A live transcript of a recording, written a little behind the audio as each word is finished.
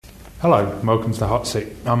Hello, and welcome to the Hot Seat.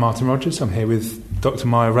 I'm Martin Rogers. I'm here with Dr.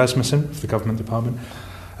 Maja Rasmussen of the Government Department,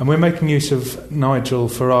 and we're making use of Nigel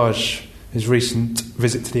Farage's recent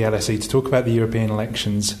visit to the LSE to talk about the European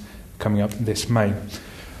elections coming up this May.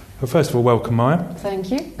 Well, first of all, welcome, Maja. Thank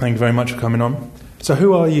you. Thank you very much for coming on. So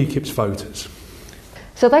who are UKIP's voters?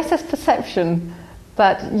 So there's this perception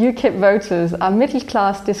that UKIP voters are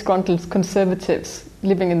middle-class disgruntled conservatives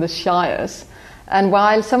living in the shires. And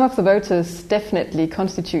while some of the voters definitely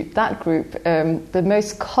constitute that group, the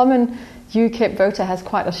most common UKIP voter has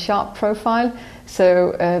quite a sharp profile.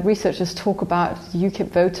 So researchers talk about UKIP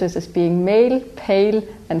voters as being male, pale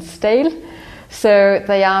and stale. So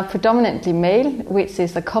they are predominantly male, which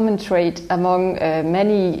is a common trait among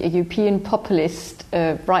many European populist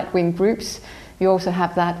right-wing groups. You also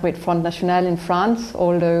have that with Front National in France,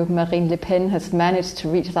 although Marine Le Pen has managed to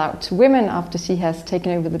reach out to women after she has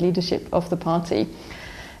taken over the leadership of the party.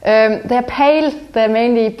 They're pale, they're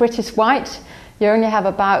mainly British white. You only have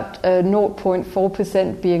about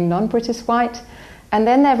 0.4% being non-British white. And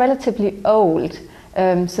then they're relatively old.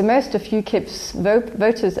 So most of UKIP's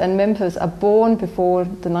voters and members are born before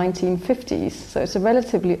the 1950s. So it's a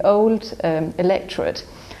relatively old electorate.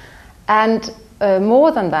 And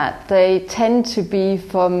more than that, they tend to be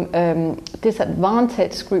from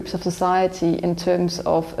disadvantaged groups of society in terms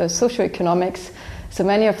of socioeconomics. So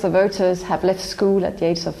many of the voters have left school at the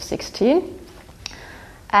age of 16.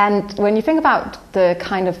 And when you think about the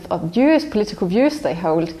kind of political views they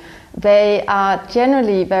hold, they are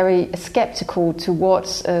generally very skeptical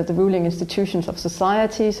towards the ruling institutions of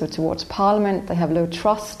society, so towards parliament. They have low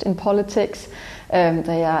trust in politics.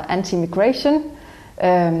 They are anti-immigration.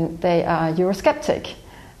 They are Eurosceptic.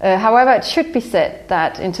 However, it should be said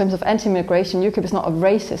that in terms of anti-immigration, UKIP is not a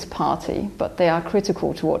racist party, but they are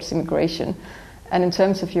critical towards immigration. And in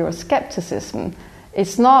terms of Euroscepticism,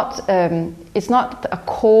 it's not a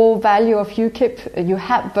core value of UKIP. You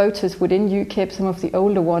have voters within UKIP, some of the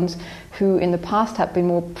older ones, who in the past have been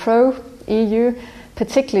more pro-EU,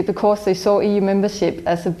 particularly because they saw EU membership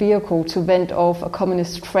as a vehicle to fend off a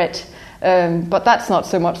communist threat. But that's not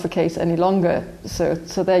so much the case any longer. So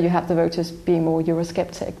there you have the voters being more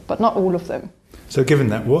Eurosceptic, but not all of them. So given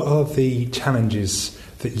that, what are the challenges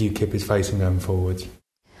that UKIP is facing going forward?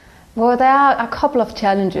 Well, there are a couple of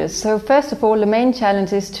challenges. So first of all, the main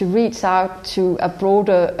challenge is to reach out to a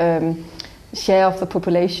broader share of the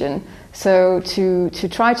population. So to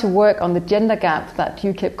try to work on the gender gap that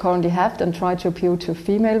UKIP currently have and try to appeal to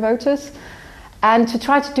female voters. And to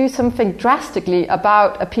try to do something drastically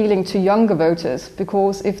about appealing to younger voters,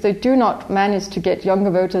 because if they do not manage to get younger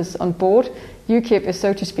voters on board, UKIP is,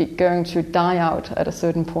 so to speak, going to die out at a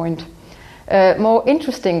certain point. More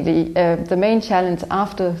interestingly, the main challenge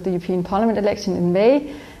after the European Parliament election in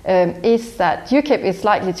May is that UKIP is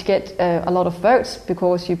likely to get a lot of votes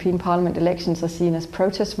because European Parliament elections are seen as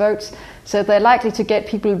protest votes. So they're likely to get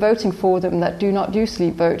people voting for them that do not usually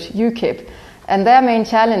vote UKIP. And their main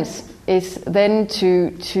challenge is then to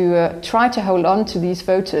try to hold on to these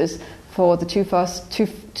voters for the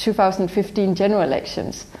 2015 general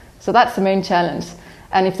elections. So that's the main challenge.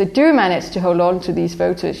 And if they do manage to hold on to these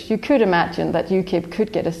voters, you could imagine that UKIP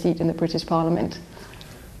could get a seat in the British Parliament.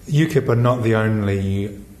 UKIP are not the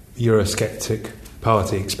only Eurosceptic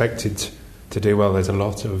party expected to do well. There's a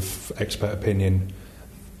lot of expert opinion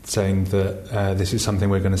saying that this is something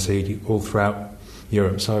we're going to see all throughout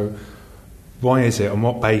Europe. So why is it, on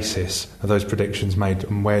what basis are those predictions made,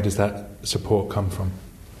 and where does that support come from?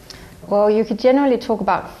 Well, you could generally talk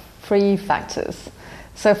about three factors.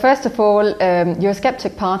 So first of all,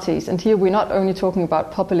 Eurosceptic parties, and here we're not only talking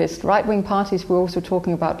about populist right-wing parties, we're also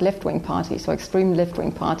talking about left-wing parties, or extreme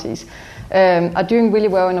left-wing parties, are doing really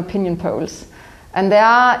well in opinion polls. And there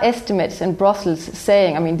are estimates in Brussels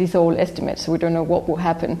saying, these are all estimates, so we don't know what will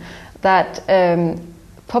happen, that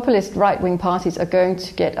populist right-wing parties are going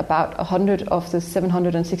to get about 100 of the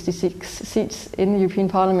 766 seats in the European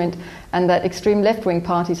Parliament, and that extreme left-wing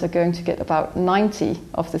parties are going to get about 90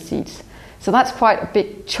 of the seats. So that's quite a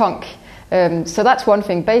big chunk. So that's one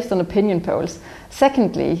thing, based on opinion polls.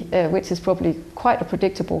 Secondly, which is probably quite a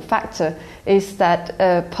predictable factor, is that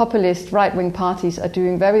populist right-wing parties are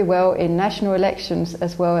doing very well in national elections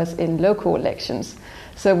as well as in local elections.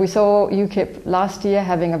 So we saw UKIP last year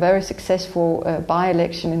having a very successful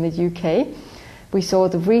by-election in the UK. We saw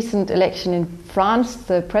the recent election in France,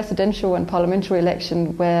 the presidential and parliamentary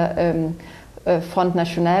election, where Front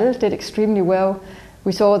National did extremely well.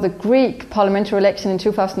 We saw the Greek parliamentary election in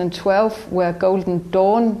 2012, where Golden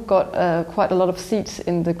Dawn got quite a lot of seats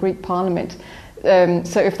in the Greek parliament.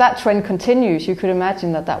 So if that trend continues, you could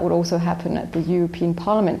imagine that would also happen at the European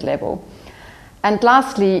Parliament level. And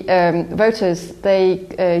lastly, voters, they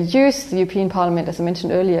use the European Parliament, as I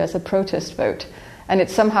mentioned earlier, as a protest vote. And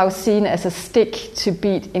it's somehow seen as a stick to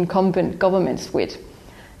beat incumbent governments with.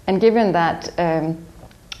 And given that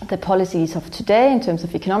the policies of today, in terms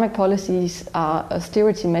of economic policies, are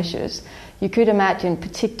austerity measures, you could imagine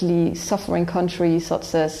particularly suffering countries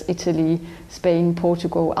such as Italy, Spain,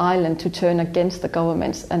 Portugal, Ireland to turn against the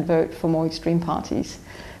governments and vote for more extreme parties.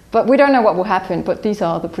 But we don't know what will happen, but these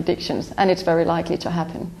are the predictions, and it's very likely to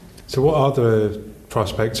happen. So what are the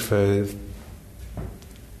prospects for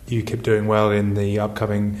UKIP doing well in the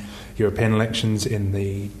upcoming European elections, in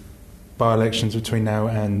the by-elections between now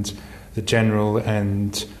and the general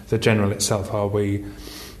itself? Are we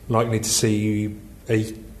likely to see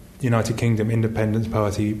a United Kingdom Independence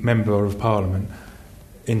Party Member of Parliament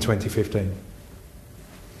in 2015?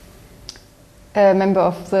 A member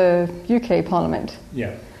of the UK Parliament?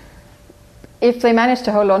 Yeah. If they manage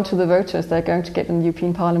to hold on to the voters they're going to get in the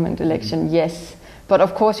European Parliament election, yes. But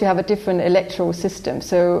of course you have a different electoral system.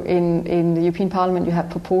 So in the European Parliament you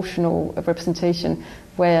have proportional representation,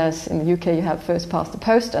 whereas in the UK you have first past the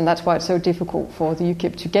post, and that's why it's so difficult for the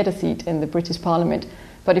UKIP to get a seat in the British Parliament.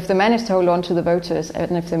 But if they manage to hold on to the voters,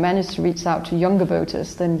 and if they manage to reach out to younger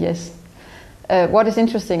voters, then yes. What is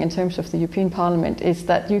interesting in terms of the European Parliament is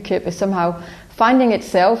that UKIP is somehow finding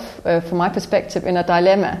itself, from my perspective, in a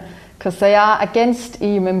dilemma, because they are against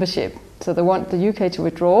EU membership, so they want the UK to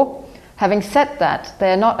withdraw. Having said that,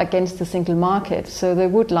 they are not against the single market, so they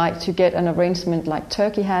would like to get an arrangement like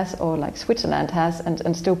Turkey has or like Switzerland has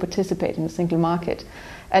and still participate in the single market.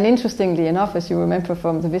 And interestingly enough, as you remember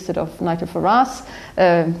from the visit of Nigel Farage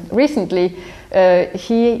recently,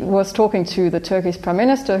 he was talking to the Turkish Prime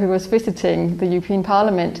Minister who was visiting the European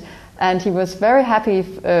Parliament, and he was very happy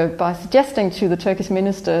by suggesting to the Turkish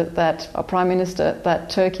Prime Minister that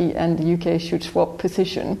Turkey and the UK should swap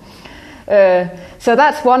position. So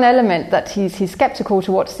that's one element, that he's sceptical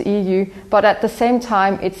towards the EU, but at the same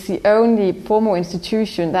time it's the only formal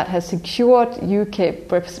institution that has secured UKIP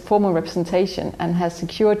formal representation and has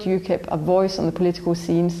secured UKIP a voice on the political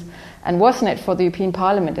scenes. And wasn't it for the European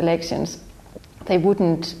Parliament elections, they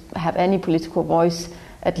wouldn't have any political voice,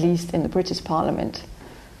 at least in the British Parliament.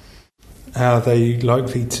 Are they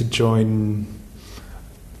likely to join,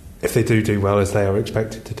 if they do well as they are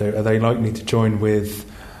expected to do, are they likely to join with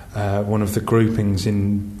one of the groupings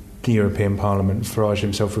in the European Parliament? Farage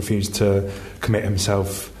himself refused to commit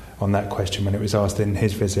himself on that question when it was asked in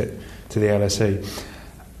his visit to the LSE.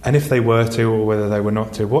 And if they were to, or whether they were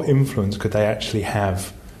not to, what influence could they actually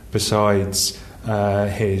have besides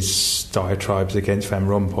his diatribes against Van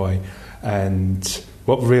Rompuy? And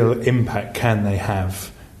what real impact can they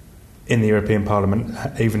have in the European Parliament,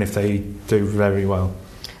 even if they do very well?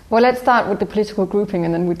 Well, let's start with the political grouping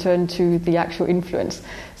and then we turn to the actual influence.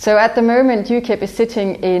 So at the moment, UKIP is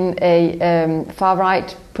sitting in a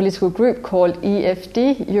far-right political group called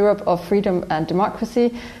EFD, Europe of Freedom and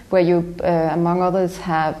Democracy, where you, among others,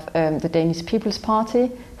 have the Danish People's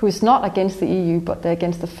Party, who is not against the EU, but they're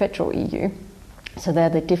against the federal EU. So there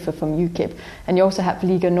they differ from UKIP. And you also have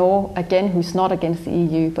Liga Nord, again, who's not against the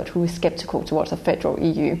EU, but who is sceptical towards a federal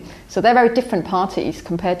EU. So they're very different parties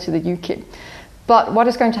compared to the UKIP. But what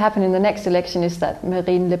is going to happen in the next election is that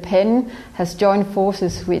Marine Le Pen has joined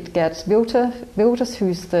forces with Geert Wilders,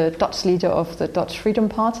 who's the Dutch leader of the Dutch Freedom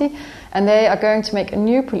Party, and they are going to make a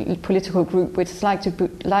new political group which is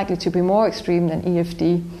likely to be more extreme than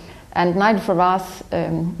EFD. And Nigel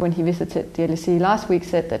Farage, when he visited the LSE last week,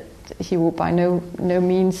 said that he will by no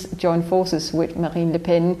means join forces with Marine Le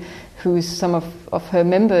Pen, who some of her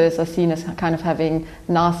members are seen as kind of having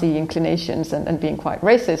Nazi inclinations and being quite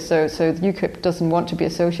racist. So the UKIP doesn't want to be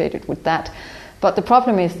associated with that. But the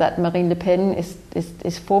problem is that Marine Le Pen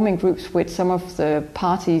is forming groups with some of the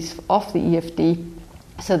parties of the EFD.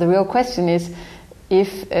 So the real question is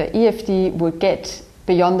if EFD will get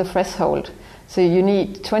beyond the threshold. So you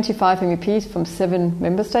need 25 MEPs from 7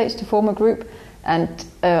 member states to form a group. And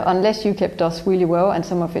unless UKIP does really well and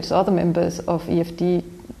some of its other members of EFD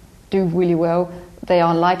do really well, they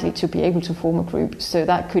are unlikely to be able to form a group. So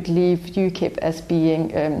that could leave UKIP as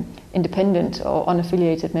being independent or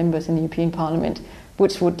unaffiliated members in the European Parliament,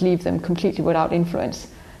 which would leave them completely without influence.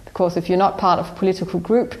 Because if you're not part of a political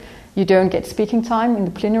group, you don't get speaking time in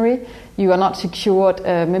the plenary, you are not secured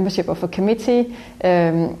membership of a committee,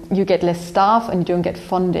 you get less staff and you don't get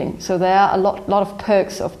funding. So there are a lot of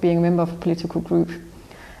perks of being a member of a political group.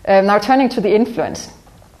 Now turning to the influence.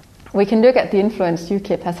 We can look at the influence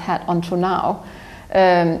UKIP has had until now.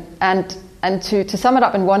 And to sum it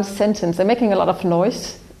up in one sentence, they're making a lot of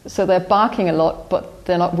noise. So they're barking a lot, but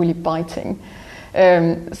they're not really biting.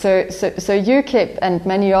 So UKIP and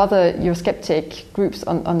many other Eurosceptic groups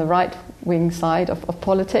on the right-wing side of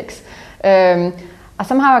politics are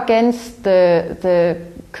somehow against the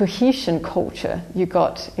cohesion culture you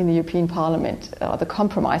got in the European Parliament, or the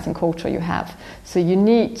compromising culture you have. So you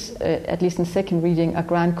need, at least in second reading, a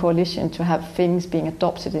grand coalition to have things being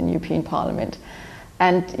adopted in the European Parliament.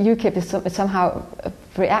 And UKIP is somehow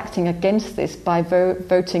reacting against this by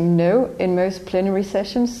voting no in most plenary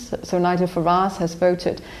sessions. So Nigel Farage has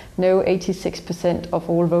voted no 86% of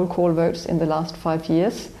all roll call votes in the last 5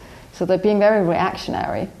 years. So they're being very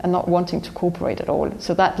reactionary and not wanting to cooperate at all.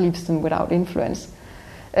 So that leaves them without influence.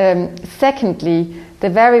 Secondly, they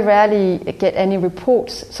very rarely get any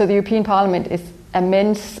reports. So the European Parliament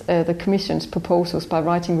amends the Commission's proposals by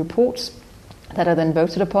writing reports that are then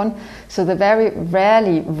voted upon. So they very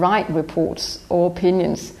rarely write reports or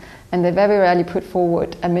opinions, and they very rarely put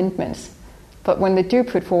forward amendments. But when they do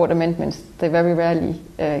put forward amendments, they very rarely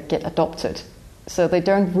get adopted. So they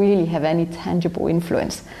don't really have any tangible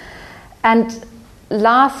influence. And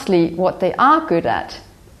lastly, what they are good at,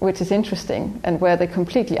 which is interesting, and where they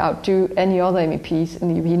completely outdo any other MEPs in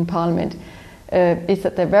the European Parliament, is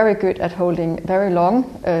that they're very good at holding very long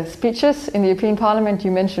speeches in the European Parliament.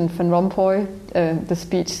 You mentioned Van Rompuy,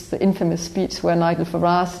 the infamous speech where Nigel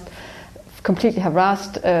Farage completely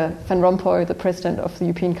harassed Van Rompuy, the president of the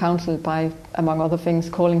European Council, by, among other things,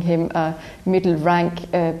 calling him a middle-rank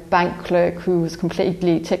bank clerk who was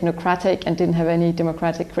completely technocratic and didn't have any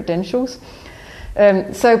democratic credentials.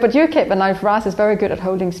 But UKIP and Nigel Farage is very good at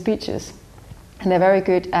holding speeches, and they're very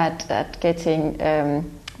good at getting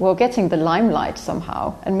the limelight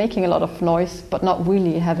somehow and making a lot of noise, but not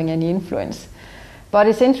really having any influence. But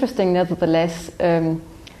it's interesting nevertheless,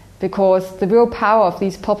 because the real power of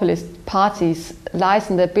these populist parties lies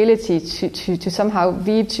in the ability to somehow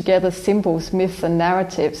weave together symbols, myths and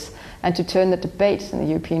narratives, and to turn the debates in the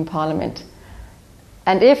European Parliament.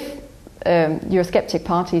 And if Eurosceptic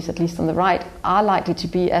parties, at least on the right, are likely to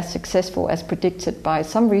be as successful as predicted by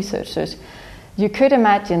some researchers, you could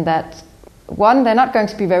imagine that, one, they're not going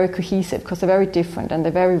to be very cohesive because they're very different and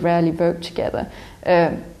they very rarely vote together.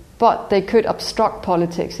 But they could obstruct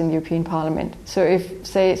politics in the European Parliament. So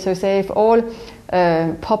if all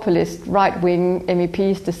populist right-wing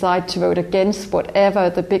MEPs decide to vote against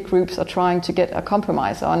whatever the big groups are trying to get a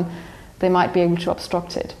compromise on, they might be able to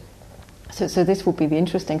obstruct it. So this would be the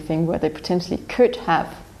interesting thing, where they potentially could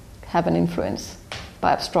have an influence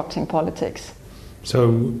by obstructing politics.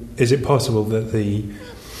 So is it possible that the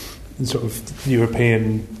sort of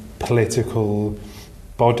European political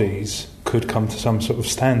bodies could come to some sort of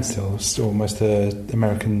standstill, almost an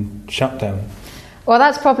American shutdown? Well,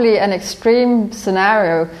 that's probably an extreme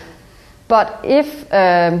scenario. But if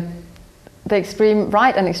the extreme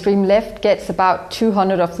right and extreme left gets about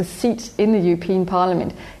 200 of the seats in the European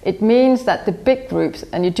Parliament, it means that the big groups,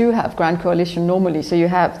 and you do have grand coalition normally, so you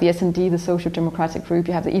have the S&D, the Social Democratic group,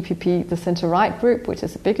 you have the EPP, the centre-right group, which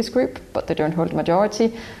is the biggest group, but they don't hold a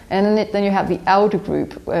majority, and then you have the ALDE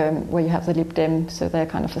group, where you have the Lib Dem, so they're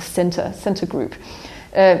kind of a centre group.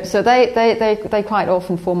 So they quite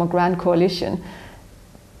often form a grand coalition.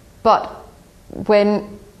 But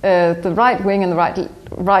when the right wing and the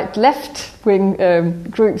right-left wing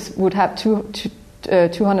groups would have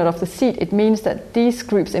 200 of the seat, it means that these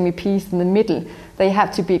groups, MEPs in the middle, they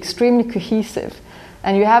have to be extremely cohesive.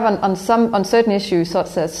 And you have on certain issues,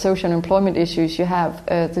 such as social and employment issues, you have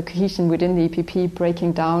the cohesion within the EPP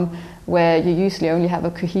breaking down, where you usually only have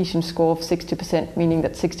a cohesion score of 60%, meaning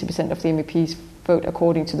that 60% of the MEPs vote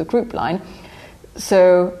according to the group line.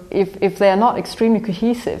 So if they are not extremely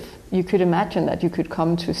cohesive, you could imagine that you could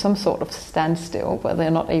come to some sort of standstill where they're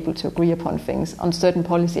not able to agree upon things on certain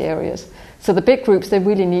policy areas. So the big groups, they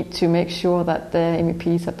really need to make sure that their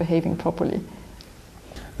MEPs are behaving properly.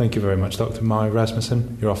 Thank you very much, Dr. Maja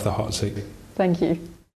Rasmussen. You're off the hot seat. Thank you.